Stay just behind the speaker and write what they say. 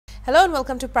Hello and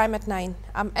welcome to Prime at 9.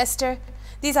 I'm Esther.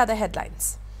 These are the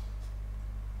headlines.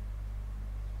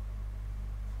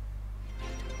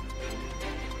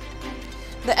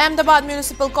 The Ahmedabad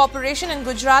Municipal Corporation in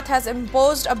Gujarat has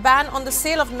imposed a ban on the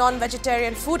sale of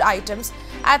non-vegetarian food items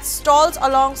at stalls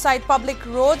alongside public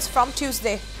roads from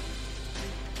Tuesday.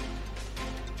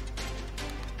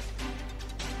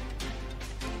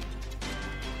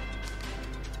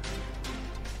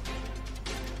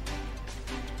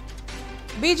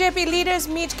 BJP leaders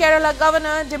meet Kerala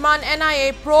Governor, demand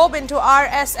NIA probe into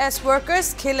RSS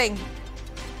workers' killing.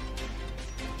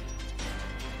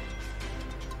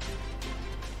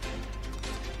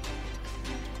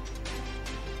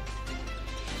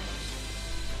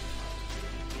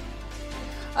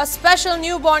 A special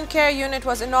newborn care unit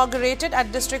was inaugurated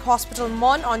at District Hospital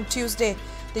Mon on Tuesday.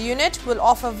 The unit will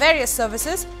offer various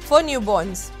services for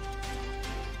newborns.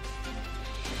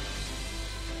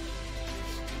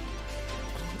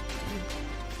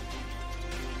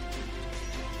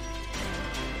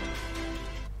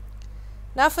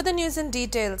 Now for the news in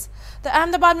details. The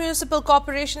Ahmedabad Municipal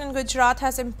Corporation in Gujarat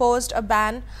has imposed a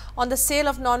ban on the sale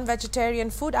of non-vegetarian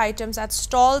food items at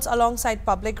stalls alongside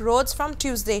public roads from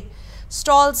Tuesday.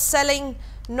 Stalls selling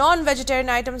non-vegetarian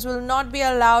items will not be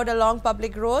allowed along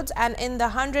public roads and in the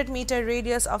 100-meter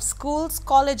radius of schools,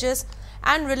 colleges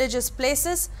and religious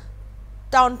places.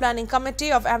 Town Planning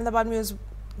Committee of Ahmedabad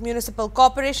Municipal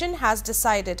Corporation has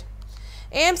decided.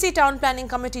 AMC Town Planning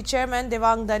Committee Chairman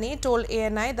Devang Dani told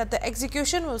ANI that the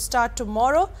execution will start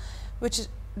tomorrow, which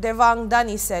Devang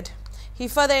Dani said. He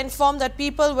further informed that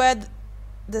people where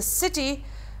the city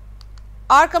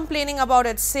are complaining about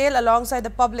its sale alongside the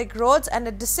public roads and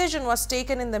a decision was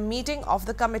taken in the meeting of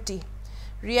the committee.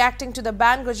 Reacting to the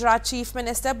ban, Gujarat Chief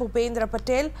Minister Bhupendra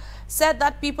Patel said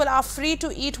that people are free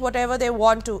to eat whatever they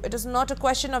want to. It is not a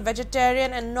question of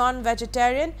vegetarian and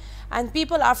non-vegetarian and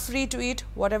people are free to eat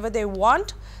whatever they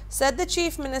want, said the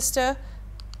Chief Minister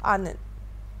Anand.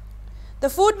 The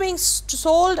food being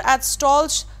sold at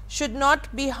stalls should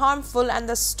not be harmful and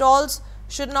the stalls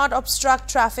should not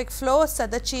obstruct traffic flow, said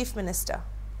the Chief Minister.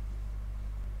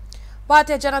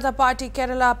 Bharatiya Janata Party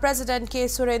Kerala President K.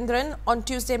 Surendran on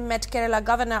Tuesday met Kerala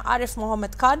Governor Arif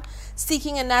Mohammed Khan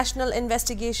seeking a national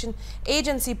investigation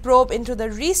agency probe into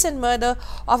the recent murder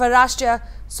of a Rashtriya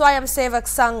Swayamsevak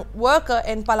Sangh worker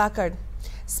in Palakkad.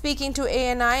 Speaking to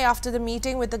ANI after the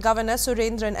meeting with the governor,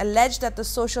 Surendran alleged that the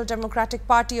Social Democratic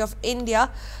Party of India,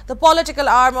 the political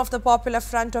arm of the Popular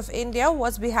Front of India,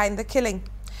 was behind the killing.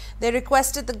 They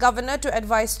requested the governor to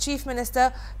advise Chief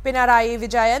Minister Pinarayi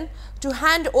Vijayan to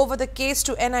hand over the case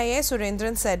to NIA,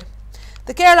 Surendran said.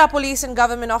 The Kerala police and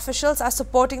government officials are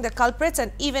supporting the culprits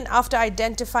and even after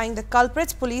identifying the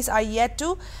culprits, police are yet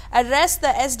to arrest the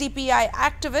SDPI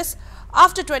activists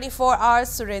after 24 hours,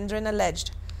 Surendran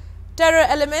alleged. Terror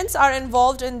elements are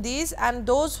involved in these and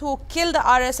those who killed the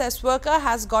RSS worker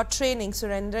has got training,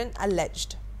 Surendran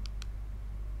alleged.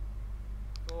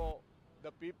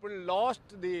 The people lost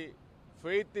the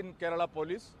faith in Kerala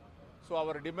police, so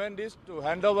our demand is to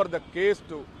hand over the case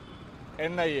to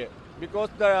NIA because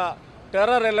the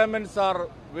terror elements are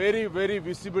very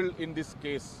visible in this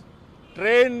case.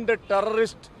 Trained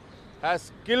terrorist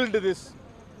has killed this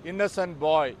innocent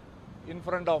boy in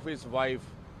front of his wife.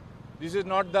 This is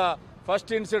not the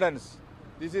first incident.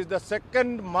 This is the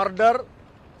second murder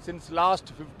since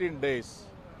last 15 days.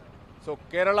 So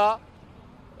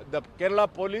the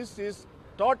Kerala police is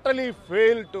totally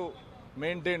failed to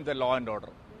maintain the law and order.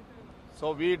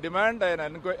 So we demand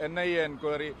an NIA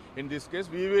inquiry in this case.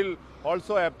 We will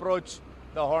also approach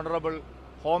the Honorable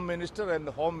Home Minister and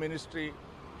the Home Ministry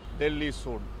Delhi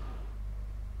soon.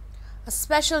 A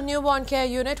special newborn care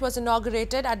unit was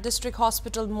inaugurated at District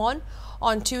Hospital Mon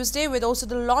on Tuesday with also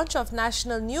the launch of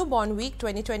National Newborn Week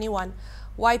 2021.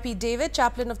 YP David,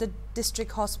 chaplain of the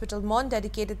District Hospital Mon,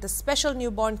 dedicated the special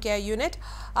newborn care unit,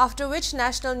 after which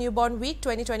National Newborn Week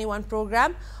 2021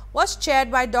 program was chaired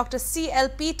by Dr. C.L.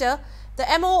 Peter, the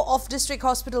MO of District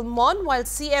Hospital Mon, while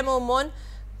CMO Mon,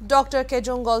 Dr.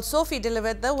 Kejongol Sophie,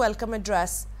 delivered the welcome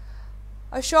address.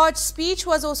 A short speech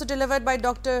was also delivered by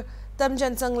Dr.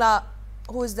 Tamjan Sangla,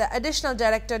 who is the Additional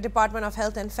Director, Department of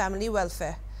Health and Family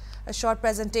Welfare. A short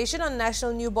presentation on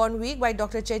National Newborn Week by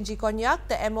Dr. Chenji Konyak,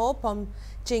 the MO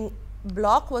Pomching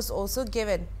Block, was also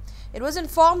given. It was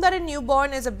informed that a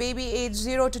newborn is a baby aged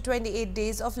 0 to 28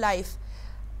 days of life.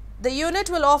 The unit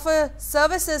will offer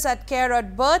services at care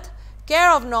at birth,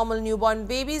 care of normal newborn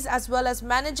babies as well as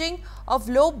managing of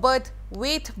low birth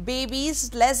weight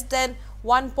babies less than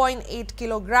 1.8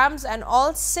 kilograms and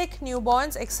all sick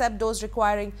newborns except those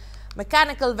requiring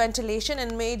mechanical ventilation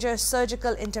and major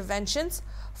surgical interventions.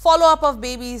 follow-up of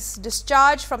babies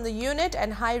discharged from the unit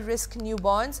and high-risk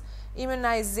newborns,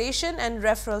 immunization and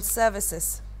referral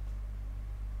services.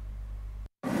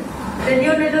 The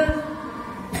neonatal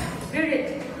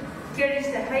period carries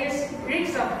the highest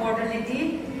risk of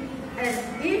mortality,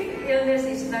 and if illness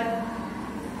is not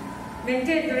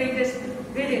maintained during this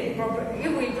period,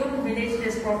 if we don't manage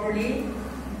this properly,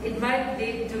 it might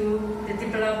lead to the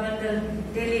developmental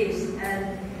delays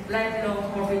and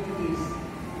lifelong morbidities.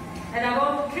 And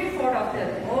about 3/4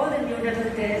 of all the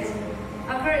neonatal deaths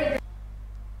occur in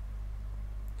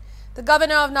The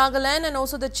Governor of Nagaland and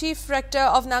also the Chief Rector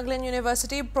of Nagaland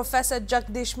University, Professor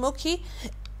Jagdish Mukhi,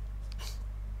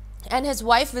 and his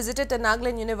wife visited the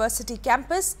Nagaland University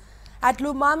campus at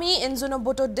Lumami in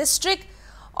Zunaboto district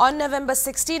on November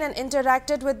 16 and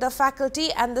interacted with the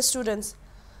faculty and the students.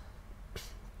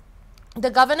 The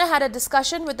governor had a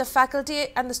discussion with the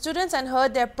faculty and the students and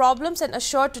heard their problems and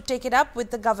assured to take it up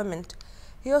with the government.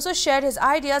 He also shared his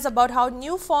ideas about how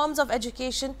new forms of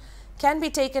education can be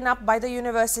taken up by the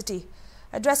university.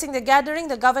 Addressing the gathering,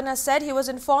 the governor said he was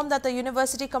informed that the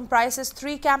university comprises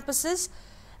 3 campuses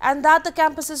and that the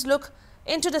campuses look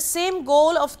into the same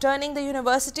goal of turning the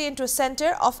university into a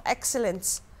center of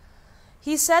excellence.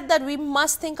 He said that we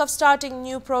must think of starting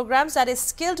new programs, that is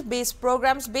skilled-based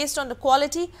programs based on the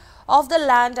quality of the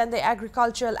land and the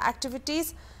agricultural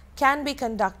activities can be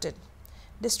conducted.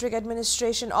 District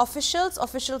administration officials,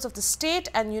 officials of the state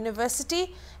and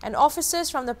university and officers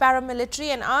from the paramilitary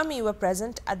and army were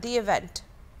present at the event.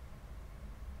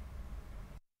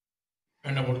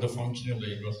 And about the function of the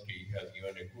university, he has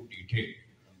given a good detail.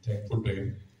 I'm thankful to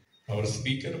him. Our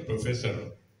speaker,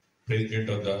 Professor, President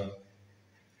of the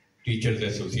Teachers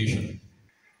Association.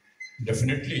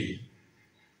 Definitely,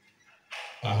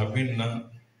 I have been a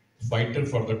fighter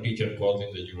for the teacher cause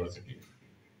in the university.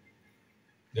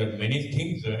 There are many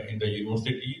things in the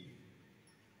university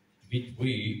which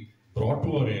we brought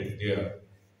to our aid there,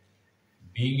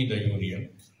 being in the union,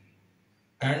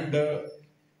 and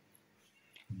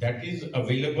that is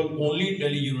available only in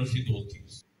Delhi University, those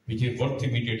things, which is worth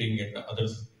imitating in other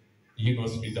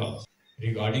universities also.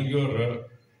 Regarding your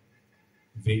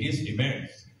various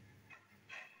demands,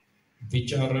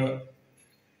 which are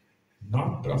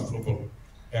not of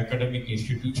academic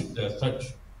institutions as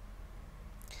such.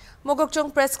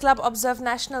 Mokokchung Press Club observed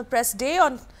National Press Day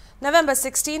on November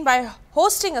 16 by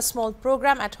hosting a small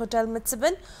program at Hotel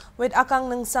Mitsibin with Akang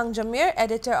Ningsang Jamir,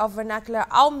 editor of Vernacular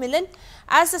Aw Milan,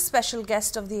 as a special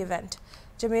guest of the event.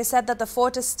 Jamir said that the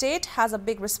 4th estate has a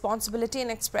big responsibility in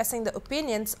expressing the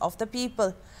opinions of the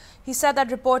people. He said that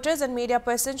reporters and media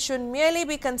persons shouldn't merely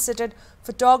be considered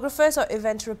photographers or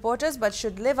event reporters but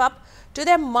should live up to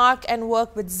their mark and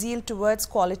work with zeal towards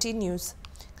quality news.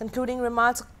 Concluding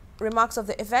remarks of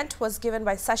the event was given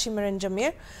by Sashimaran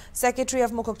Jamir, Secretary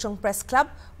of Mokokchung Press Club,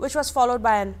 which was followed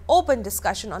by an open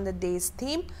discussion on the day's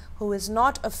theme, "Who is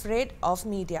not afraid of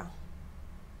media."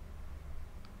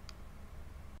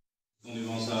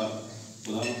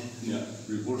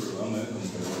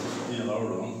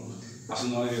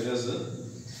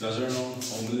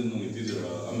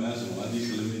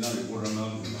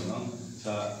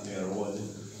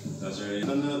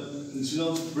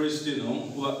 National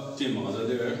President what came out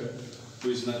there, who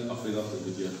is not afraid of the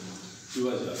media. He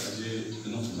was as a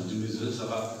business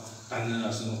and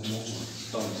as no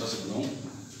down just no.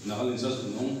 Now in just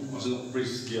no, was no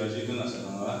priest here as you can as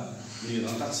near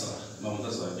Natasa,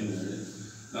 Mamasa in there.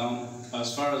 Now,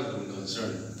 as far as I'm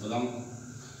concerned,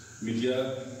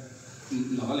 media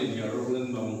not only here,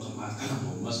 Roland Bam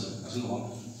Kamata, Muslim, as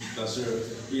no, that's her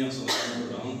young son,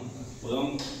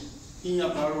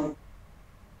 in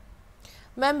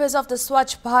Members of the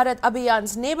Swachh Bharat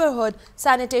Abhiyan's Neighborhood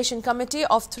Sanitation Committee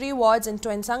of 3 wards in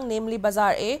Twensang, namely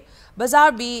Bazar A,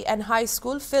 Bazar B and High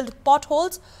School, filled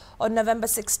potholes on November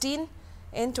 16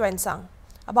 in Twensang.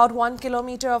 About 1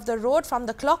 kilometer of the road from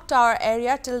the clock tower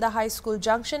area till the high school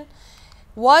junction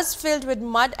was filled with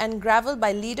mud and gravel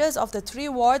by leaders of the 3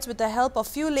 wards with the help of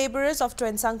few laborers of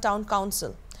Twensang Town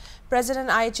Council. President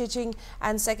I. Chiching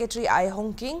and Secretary I.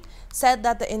 Hongking said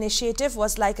that the initiative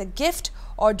was like a gift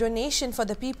or donation for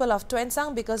the people of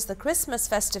Twensang because the Christmas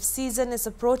festive season is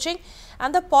approaching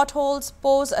and the potholes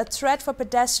pose a threat for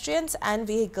pedestrians and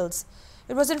vehicles.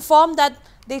 It was informed that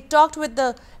they talked with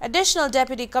the additional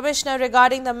Deputy Commissioner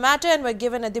regarding the matter and were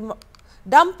given a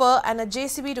dumper and a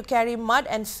JCB to carry mud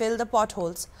and fill the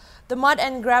potholes. The mud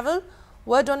and gravel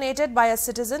were donated by a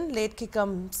citizen, late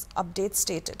Kikam's update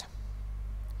stated.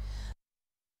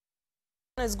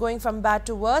 is going from bad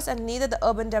to worse, and neither the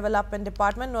Urban Development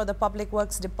Department nor the Public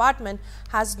Works Department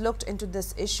has looked into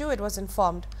this issue, it was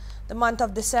informed. The month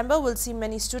of December will see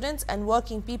many students and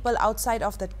working people outside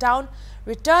of the town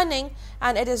returning,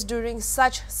 and it is during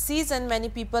such season many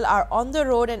people are on the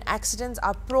road and accidents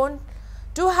are prone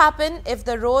to happen if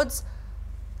the roads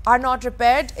are not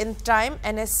repaired in time,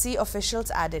 NSC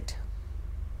officials added.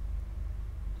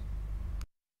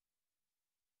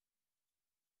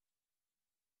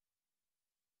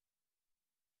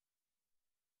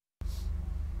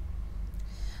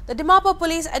 The Dimapur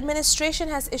Police Administration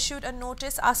has issued a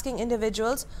notice asking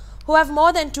individuals who have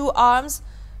more than 2 arms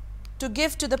to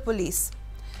give to the police.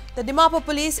 The Dimapur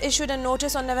Police issued a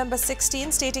notice on November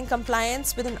 16 stating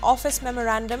compliance with an office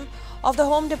memorandum of the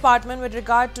Home Department with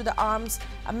regard to the Arms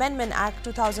Amendment Act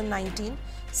 2019.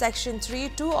 Section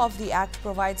 3(2) of the Act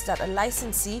provides that a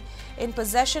licensee in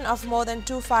possession of more than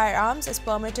 2 firearms is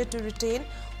permitted to retain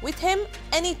with him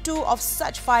any 2 of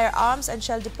such firearms and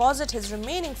shall deposit his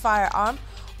remaining firearm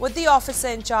with the officer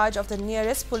in charge of the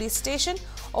nearest police station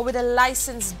or with a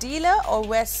licensed dealer or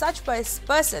where such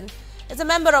person is a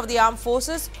member of the armed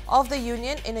forces of the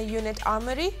union in a unit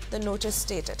armory, the notice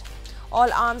stated.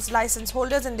 All arms license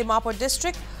holders in Dimapur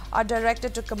district are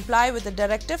directed to comply with the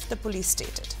directive, the police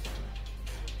stated.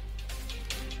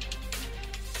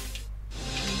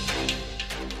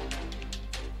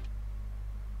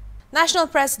 National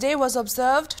Press Day was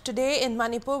observed today in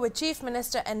Manipur with Chief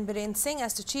Minister N. Biren Singh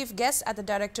as the chief guest at the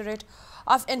Directorate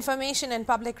of Information and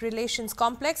Public Relations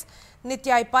Complex,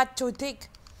 Nityaipat Chotik.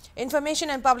 Information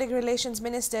and Public Relations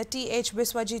Minister T.H.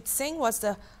 Biswajit Singh was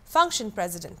the function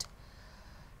president.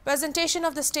 Presentation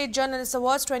of the State Journalist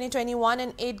Awards 2021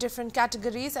 in 8 different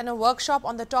categories and a workshop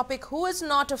on the topic "Who is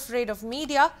not afraid of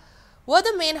media" were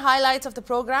the main highlights of the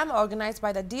program organized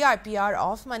by the DIPR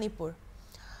of Manipur.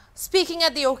 Speaking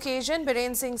at the occasion,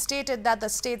 Biren Singh stated that the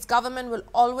state's government will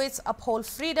always uphold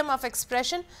freedom of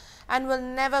expression and will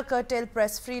never curtail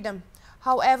press freedom.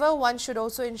 However, one should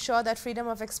also ensure that freedom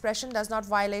of expression does not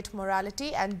violate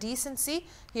morality and decency,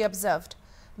 he observed.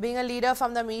 Being a leader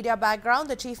from the media background,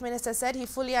 the Chief Minister said he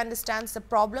fully understands the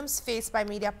problems faced by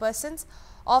media persons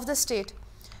of the state.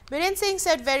 Biren Singh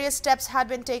said various steps had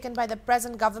been taken by the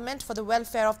present government for the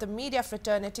welfare of the media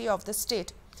fraternity of the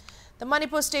state. The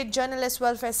Manipur State Journalist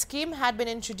Welfare Scheme had been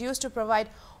introduced to provide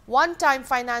one-time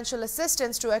financial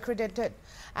assistance to accredited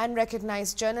and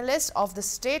recognized journalists of the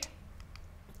state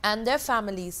and their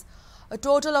families. A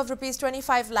total of Rs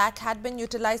 25 lakh had been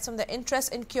utilized from the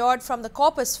interest incurred from the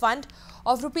corpus fund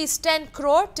of Rs 10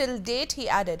 crore till date, he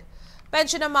added.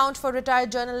 Pension amount for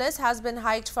retired journalists has been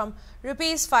hiked from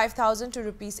Rs 5,000 to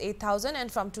Rs 8,000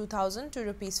 and from 2,000 to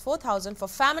Rs 4,000 for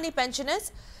family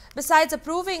pensioners, besides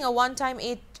approving a one-time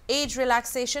age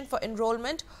relaxation for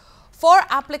enrollment for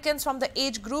applicants from the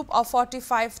age group of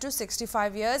 45 to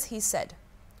 65 years, he said.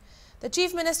 The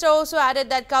Chief Minister also added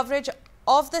that coverage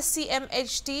of the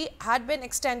CMHT had been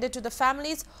extended to the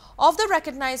families of the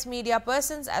recognized media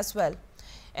persons as well.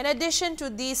 In addition to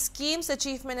these schemes, the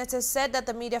Chief Minister said that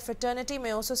the media fraternity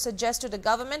may also suggest to the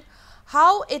government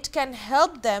how it can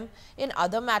help them in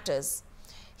other matters.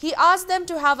 He asked them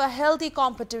to have a healthy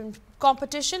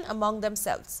competition among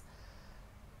themselves.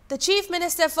 The Chief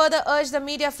Minister further urged the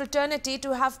media fraternity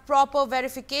to have proper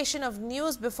verification of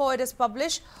news before it is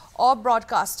published or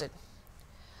broadcasted.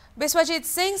 Biswajit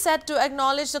Singh said to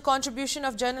acknowledge the contribution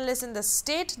of journalists in the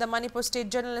state, the Manipur State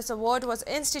Journalist Award was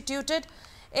instituted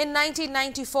in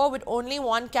 1994 with only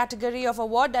one category of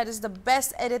award, that is the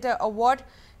Best Editor Award,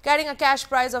 carrying a cash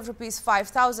prize of Rs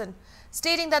 5,000.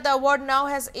 Stating that the award now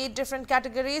has 8 different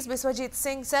categories, Biswajit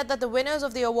Singh said that the winners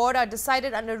of the award are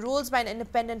decided under rules by an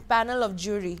independent panel of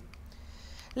jury.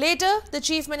 Later, the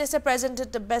Chief Minister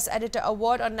presented the Best Editor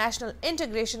Award on National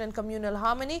Integration and Communal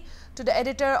Harmony to the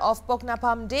editor of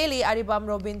Poknapam Daily, Aribam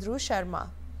Robindru Sharma.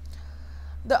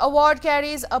 The award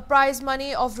carries a prize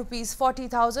money of Rs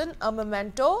 40,000, a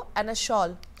memento and a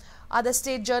shawl. Other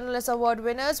State Journalist Award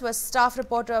winners were staff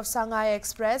reporter of Shanghai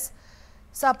Express,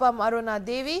 Sapam Aruna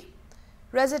Devi,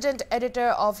 resident editor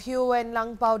of Huen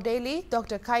Langpao Daily,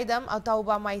 Dr. Khaidam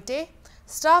Atauba Maite,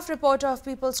 staff reporter of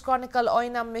People's Chronicle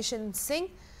Oinam Mission Singh,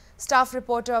 staff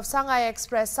reporter of Shanghai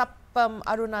Express Sapam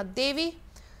Aruna Devi,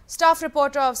 staff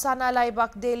reporter of Sana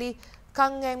Laibak Daily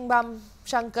Kangengbam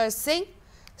Shankar Singh,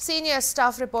 senior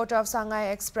staff reporter of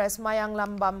Shanghai Express Mayang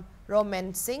Lambam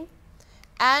Roman Singh,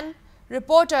 and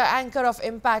reporter anchor of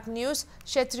Impact News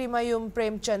Shetri Mayum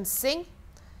Premchand Singh.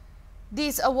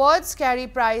 These awards carry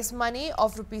prize money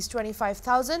of Rs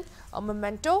 25,000, a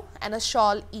memento and a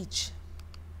shawl each.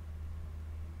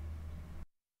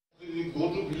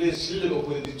 모든 빌레 실내가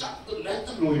보이는데 자꾸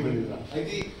랜덤 로이 걸리더라.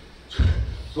 아니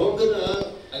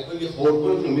Soda, I could get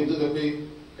whole to meet the pay.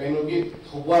 Kind of get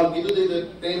while we do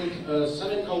the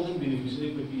 7,000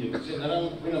 beneficiary could be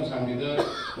when I'm saying the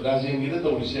Rajan get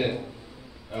the share.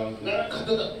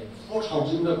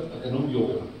 4,000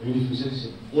 beneficiaries,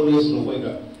 always no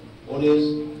way, always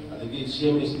the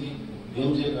CMSD, the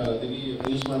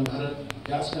Usman Bharat,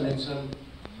 gas connection.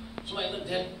 So I know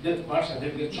that parts I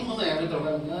get some of the amateur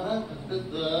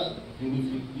the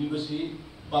university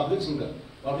public singer,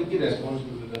 publicly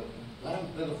responsible to the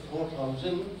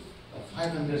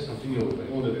 4,500 something over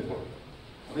the record.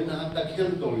 When I have that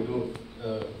kiln told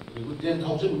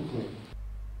 10,000.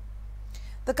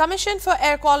 The Commission for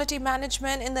Air Quality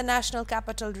Management in the National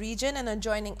Capital Region and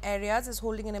adjoining areas is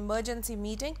holding an emergency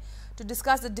meeting to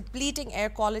discuss the depleting air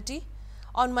quality.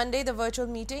 On Monday, the virtual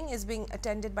meeting is being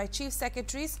attended by Chief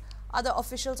Secretaries, other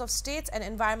officials of states and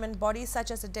environment bodies such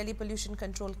as the Delhi Pollution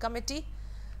Control Committee.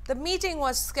 The meeting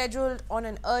was scheduled on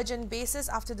an urgent basis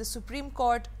after the Supreme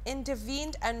Court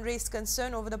intervened and raised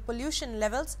concern over the pollution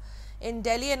levels in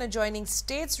Delhi and adjoining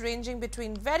states ranging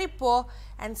between very poor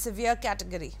and severe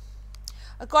category.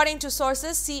 According to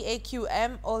sources,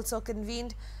 CAQM also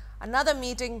convened another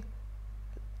meeting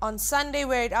on Sunday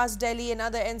where it asked Delhi and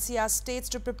other NCR states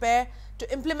to prepare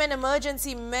to implement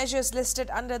emergency measures listed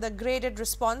under the Graded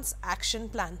Response Action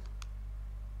Plan.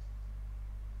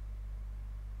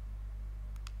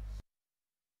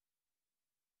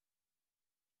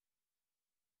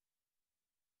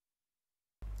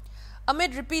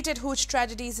 Amid repeated huge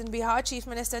tragedies in Bihar, Chief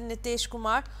Minister Nitish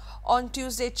Kumar on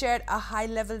Tuesday chaired a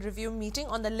high-level review meeting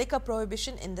on the liquor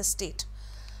prohibition in the state.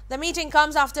 The meeting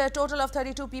comes after a total of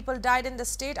 32 people died in the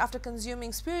state after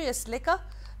consuming spurious liquor,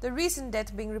 the recent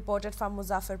death being reported from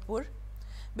Muzaffarpur.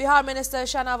 Bihar Minister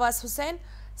Shahnawaz Hussain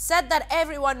said that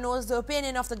everyone knows the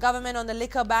opinion of the government on the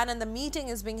liquor ban and the meeting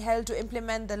is being held to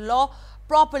implement the law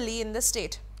properly in the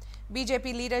state.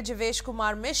 BJP leader Jivesh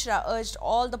Kumar Mishra urged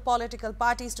all the political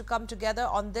parties to come together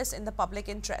on this in the public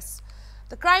interest.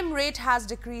 The crime rate has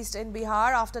decreased in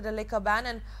Bihar after the liquor ban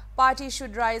and parties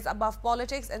should rise above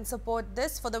politics and support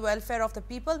this for the welfare of the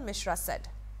people, Mishra said.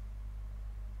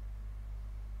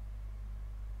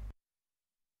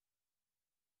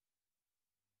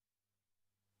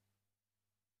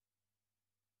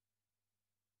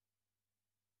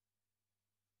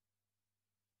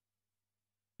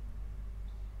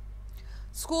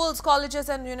 Schools, colleges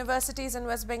and universities in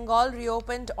West Bengal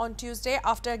reopened on Tuesday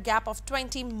after a gap of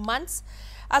 20 months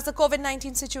as the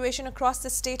COVID-19 situation across the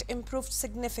state improved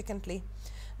significantly.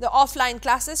 The offline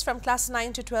classes from class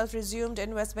 9 to 12 resumed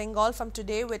in West Bengal from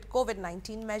today with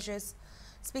COVID-19 measures.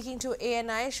 Speaking to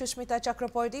ANI, Shushmita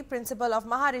Chakraborty, principal of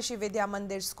Maharishi Vidya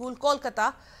Mandir School,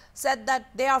 Kolkata, said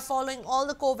that they are following all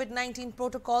the COVID-19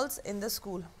 protocols in the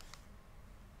school.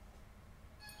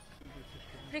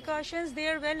 Precautions, they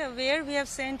are well aware. We have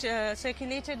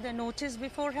circulated the notice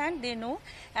beforehand, they know.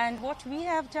 And what we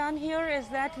have done here is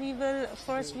that we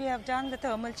have done the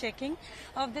thermal checking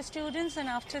of the students, and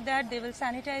after that they will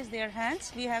sanitize their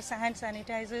hands. We have hand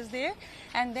sanitizers there,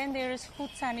 and then there is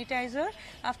foot sanitizer.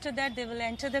 After that they will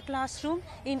enter the classroom.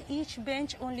 In each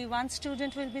bench only one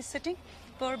student will be sitting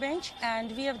per bench,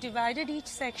 and we have divided each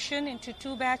section into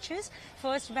 2 batches.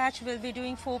 First batch will be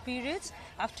doing 4 periods.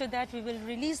 After that we will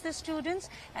release the students,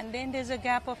 and then there's a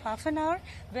gap of half an hour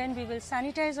when we will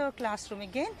sanitize our classroom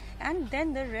again, and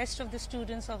then the rest of the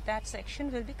students of that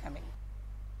section will be coming.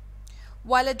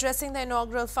 While addressing the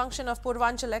inaugural function of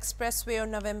Purvanchal Expressway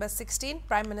on November 16,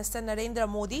 Prime Minister Narendra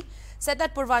Modi said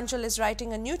that Purvanchal is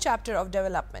writing a new chapter of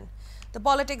development. The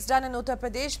politics done in Uttar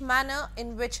Pradesh, manner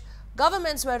in which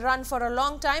governments were run for a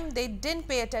long time, they didn't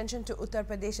pay attention to Uttar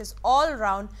Pradesh's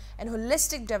all-round and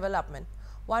holistic development.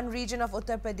 One region of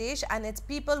Uttar Pradesh and its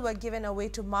people were given away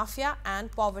to mafia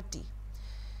and poverty.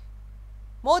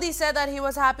 Modi said that he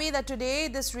was happy that today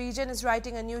this region is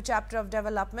writing a new chapter of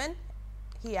development,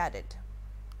 he added.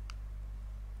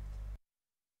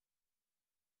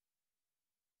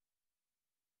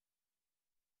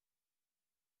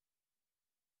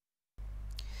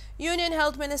 Union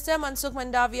Health Minister Mansukh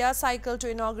Mandavia cycled to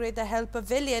inaugurate the Health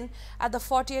Pavilion at the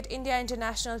 40th India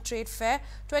International Trade Fair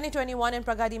 2021 in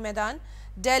Pragati Maidan,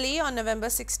 Delhi on November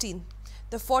 16.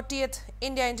 The 40th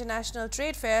India International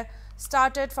Trade Fair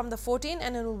started from the 14th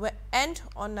and will end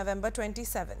on November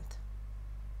 27th.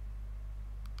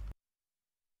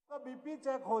 BP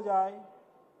check हो जाए,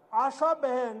 आशा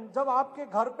बहन जब आपके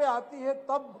घर पे आती है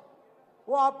तब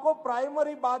वो आपको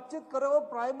प्राइमरी बातचीत करे, वो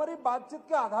प्राइमरी बातचीत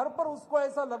के आधार पर उसको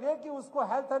ऐसा लगे कि उसको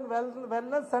हेल्थ एंड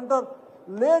वेलनेस सेंटर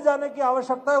ले जाने की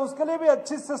आवश्यकता है। उसके लिए भी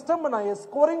अच्छी सिस्टम बनाई है,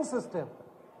 स्कोरिंग सिस्टम,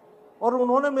 और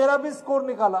उन्होंने मेरा भी स्कोर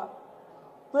निकाला।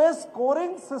 तो ये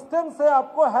स्कोरिंग सिस्टम से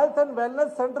आपको हेल्थ एंड वेलनेस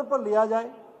सेंटर पर लिया जाए,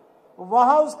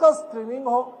 वहां उसका स्क्रीनिंग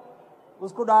हो,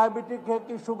 उसको डायबिटिक है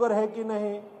कि शुगर है कि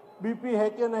नहीं, बीपी है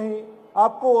कि नहीं,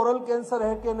 आपको ओरल कैंसर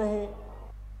है कि नहीं.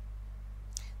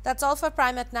 That's all for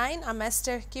Prime at 9. I'm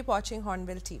Esther. Keep watching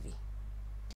Hornbill TV.